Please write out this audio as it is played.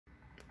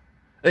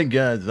Hey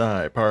guys,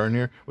 Pyron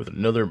here with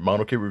another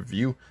model kit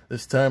review.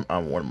 This time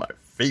on one of my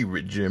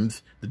favorite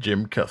GMs, the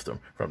GM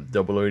Custom from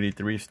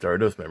 0083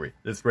 Stardust memory.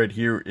 This right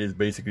here is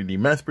basically the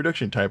mass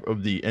production type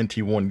of the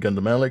NT1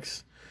 Gundam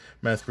Alex.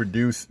 Mass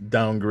produced,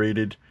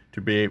 downgraded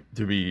to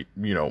be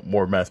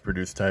more mass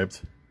produced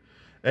types.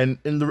 And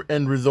in the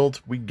end result,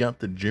 we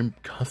got the GM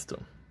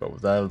Custom. But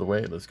with that out of the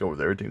way, let's go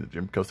with everything the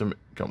GM Custom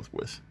comes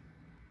with.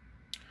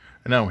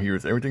 And now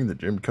here's everything the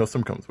GM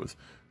Custom comes with.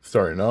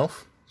 Starting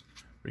off,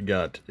 we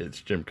got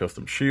its GM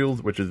Custom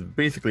shield, which is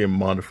basically a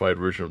modified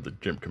version of the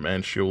GM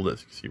Command shield,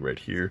 as you can see right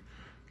here.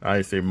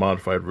 I say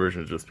modified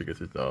version just because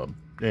it's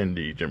in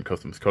the GM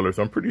Custom's color,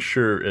 so I'm pretty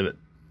sure it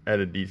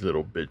added these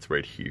little bits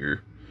right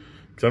here.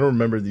 Because I don't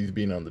remember these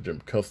being on the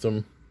GM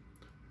Custom,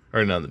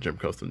 or not the GM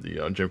Custom, the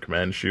GM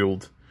Command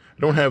shield. I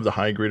don't have the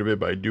high grade of it,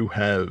 but I do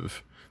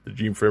have the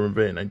GM frame of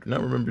it, and I do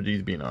not remember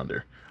these being on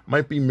there. I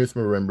might be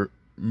misremembering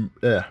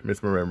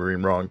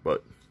wrong,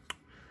 but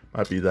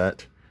might be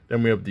that.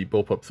 Then we have the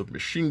bullpup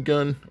submachine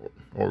gun,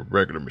 or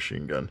regular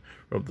machine gun,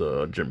 of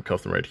the GM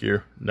Custom right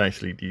here.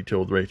 Nicely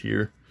detailed right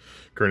here.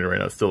 Currently right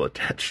now it's still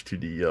attached to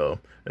the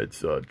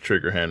its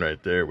trigger hand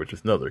right there, which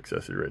is another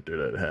accessory right there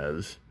that it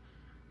has.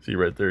 See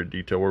right there,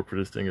 detail work for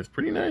this thing is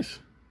pretty nice.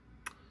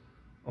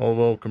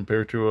 Although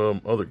compared to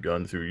other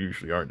guns who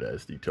usually aren't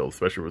as detailed,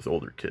 especially with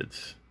older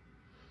kids.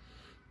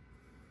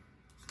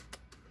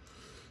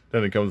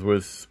 Then it comes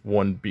with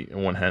one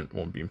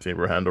beam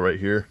saber handle right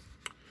here.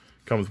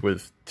 Comes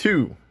with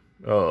two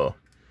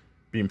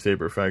beam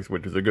saber effects,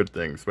 which is a good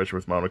thing, especially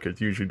with model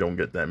kits. Usually don't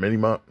get that many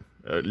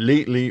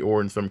lately,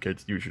 or in some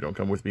kits usually don't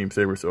come with beam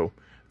saber, so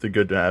it's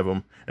good to have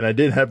them. And I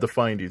did have to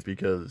find these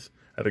because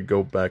I had to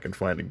go back and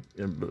find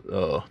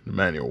the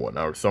manual one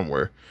or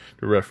somewhere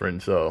to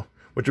reference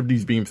which of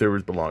these beam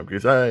sabers belong.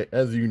 Because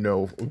as you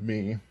know, with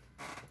me,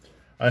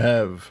 I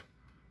have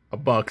a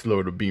box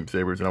load of beam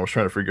sabers, and I was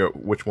trying to figure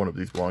out which one of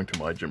these belonged to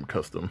my GM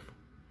Custom.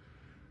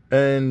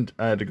 And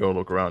I had to go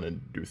look around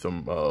and do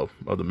some of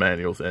the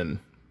manuals, and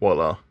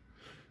voila,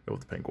 it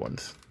was the pink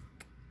ones.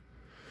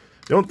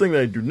 The only thing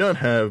that I do not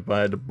have, but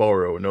I had to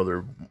borrow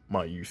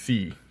my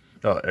UC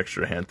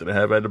extra hand that I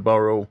have. I had to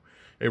borrow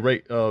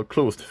a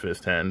closed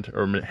fist hand,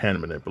 or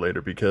hand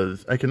manipulator,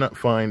 because I cannot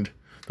find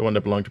the one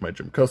that belonged to my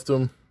GM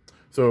Custom.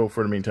 So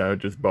for the meantime, I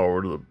just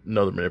borrowed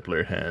another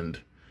manipulator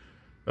hand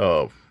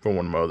from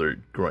one of my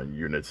other grunt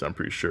units, I'm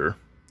pretty sure.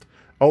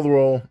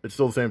 Overall, it's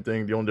still the same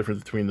thing. The only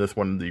difference between this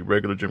one and the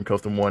regular GM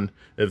Custom one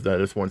is that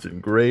this one's in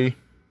gray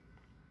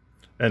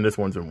and this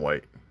one's in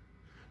white.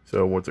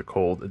 So what's it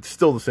called? It's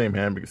still the same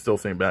hand because it's still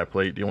the same back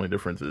plate. The only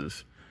difference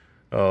is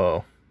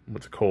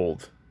what's it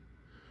called?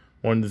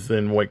 One's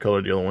in white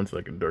color, the other one's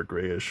like in dark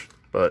grayish.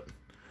 But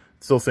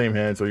it's still the same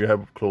hand, so you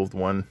have a closed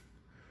one.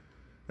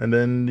 And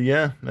then,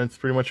 yeah, that's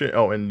pretty much it.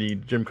 Oh, and the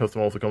GM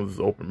Custom also comes with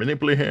an open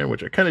manipulator hand,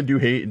 which I kind of do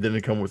hate. It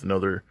didn't come with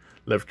another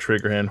left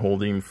trigger hand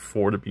holding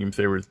for the beam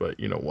sabers, but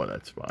you know what,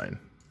 that's fine.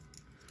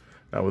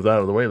 Now, with that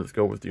out of the way, let's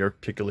go with the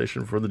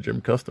articulation for the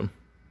GM Custom.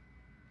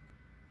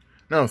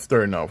 Now,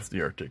 starting off with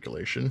the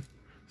articulation,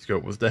 let's go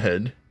with the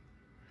head.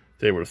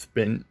 It's able to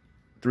spin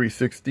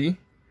 360,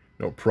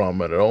 no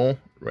problem at all.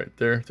 Right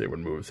there, it's able to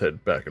move his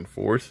head back and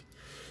forth.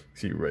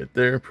 See right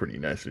there, pretty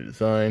nicely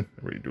designed.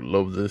 I really do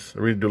love this. I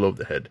really do love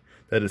the head.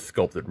 That is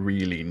sculpted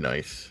really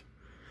nice.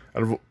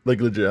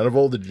 Legit, out of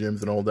all the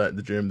gyms and all that,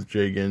 the gyms,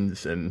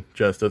 Jagans, and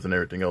Justas and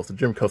everything else, the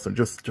GM Custom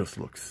just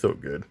looks so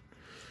good.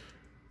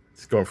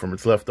 It's going from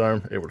its left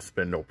arm, able to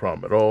spin, no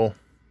problem at all.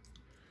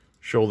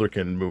 Shoulder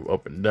can move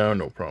up and down,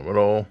 no problem at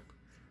all.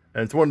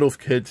 And it's one of those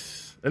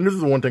kits, and this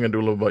is the one thing I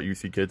do love about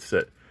UC kits,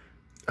 that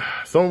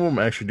some of them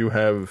actually do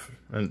have,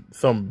 and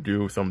some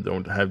do, some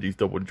don't have these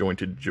double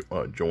jointed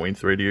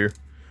joints right here,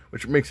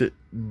 which makes it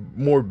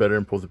more better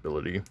in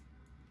posability.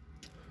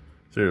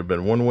 So you're able to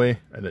bend one way,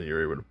 and then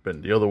you're able to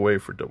bend the other way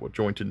for double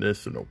jointedness,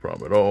 so no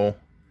problem at all.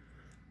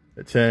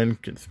 Its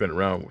hand can spin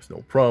around with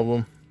no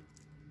problem.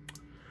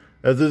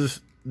 As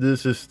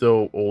this is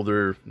still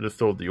older, this is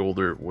still the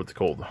older, what's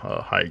called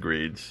high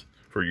grades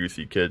for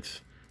UC kits.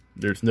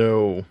 There's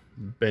no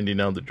bending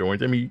down the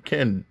joints. I mean, you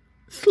can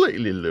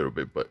slightly a little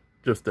bit, but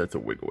just that's a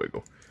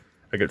wiggle.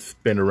 I could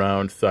spin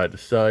around side to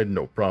side,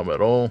 no problem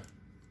at all.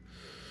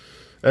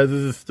 As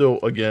this is still,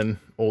 again,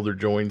 older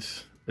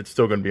joints, it's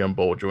still going to be on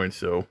ball joints,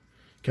 so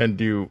can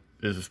do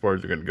is as far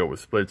as you're going to go with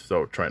splits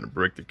without trying to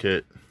break the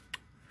kit.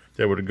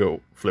 It's able to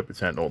go flip its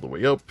hand all the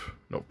way up,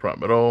 no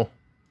problem at all.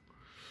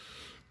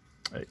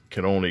 It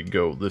can only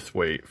go this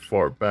way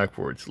far back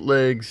for its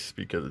legs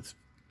because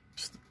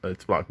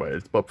it's blocked by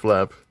its butt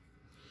flap.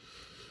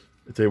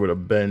 It's able to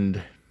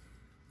bend,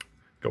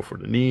 go for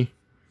the knee.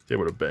 It's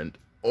able to bend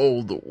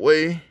all the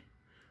way,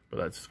 but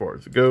that's as far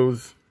as it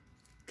goes.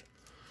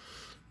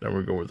 Then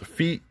we go with the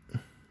feet.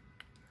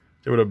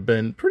 It's able to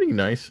bend pretty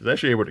nice. It's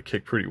actually able to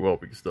kick pretty well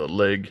because the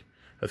leg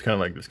has kind of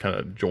like this kind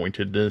of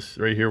jointedness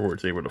right here where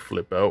it's able to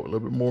flip out a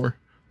little bit more.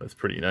 That's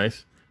pretty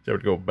nice. It's able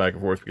to go back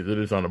and forth because it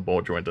is on a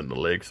ball joint on the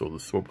leg, so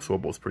the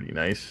swivel is pretty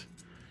nice.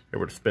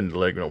 Able to spin the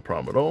leg, no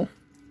problem at all.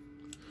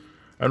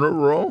 And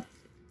overall,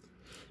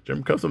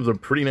 Gym Custom's a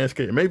pretty nice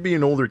kit. It may be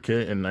an older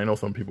kit, and I know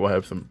some people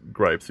have some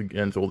gripes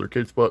against older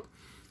kits, but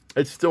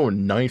it's still a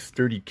nice,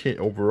 sturdy kit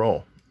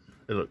overall.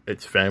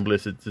 It's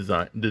fabulous. It's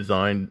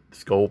design,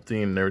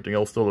 sculpting, and everything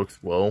else still looks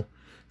well,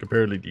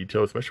 comparatively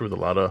detailed, especially with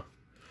a lot of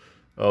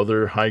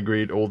other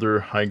older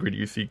high-grade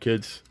UC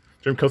kits.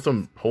 Gym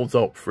Custom holds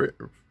out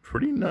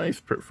pretty nice,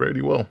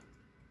 fairly well.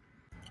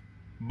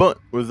 But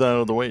with that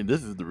out of the way,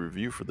 this is the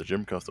review for the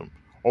Gym Custom.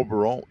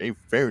 Overall, a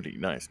fairly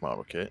nice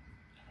model kit.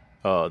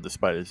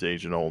 Despite its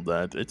age and all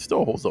that, it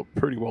still holds up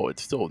pretty well.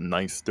 It's still a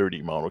nice,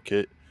 sturdy model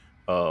kit.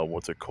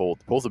 What's it called?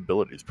 The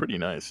pulsability is pretty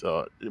nice.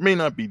 It may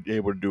not be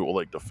able to do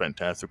like the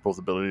fantastic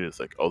pulsability as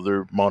like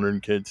other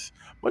modern kits,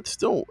 but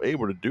still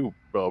able to do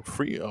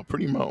free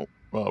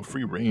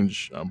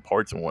range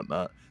parts and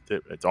whatnot.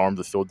 Its arms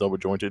are still double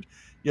jointed.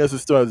 Yes, it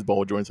still has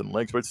ball joints and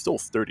legs, but it's still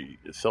sturdy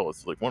itself.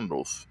 It's like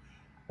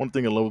one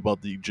thing I love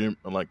about the gym,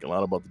 I like a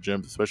lot about the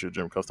gyms, especially the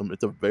Gym Custom.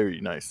 It's a very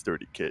nice,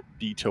 sturdy kit.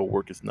 Detail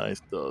work is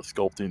nice. The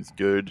sculpting's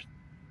good.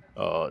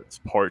 It's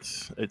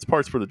parts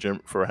for the gym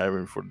for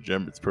the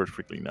gym. It's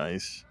perfectly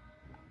nice.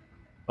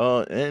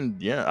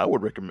 And yeah, I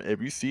would recommend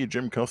if you see a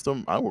Gym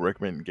Custom, I would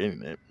recommend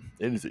getting it.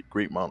 It is a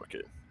great model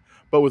kit.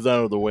 But with that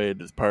out of the way,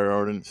 it is Pirate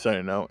Arden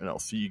signing out, and I'll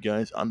see you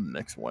guys on the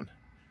next one.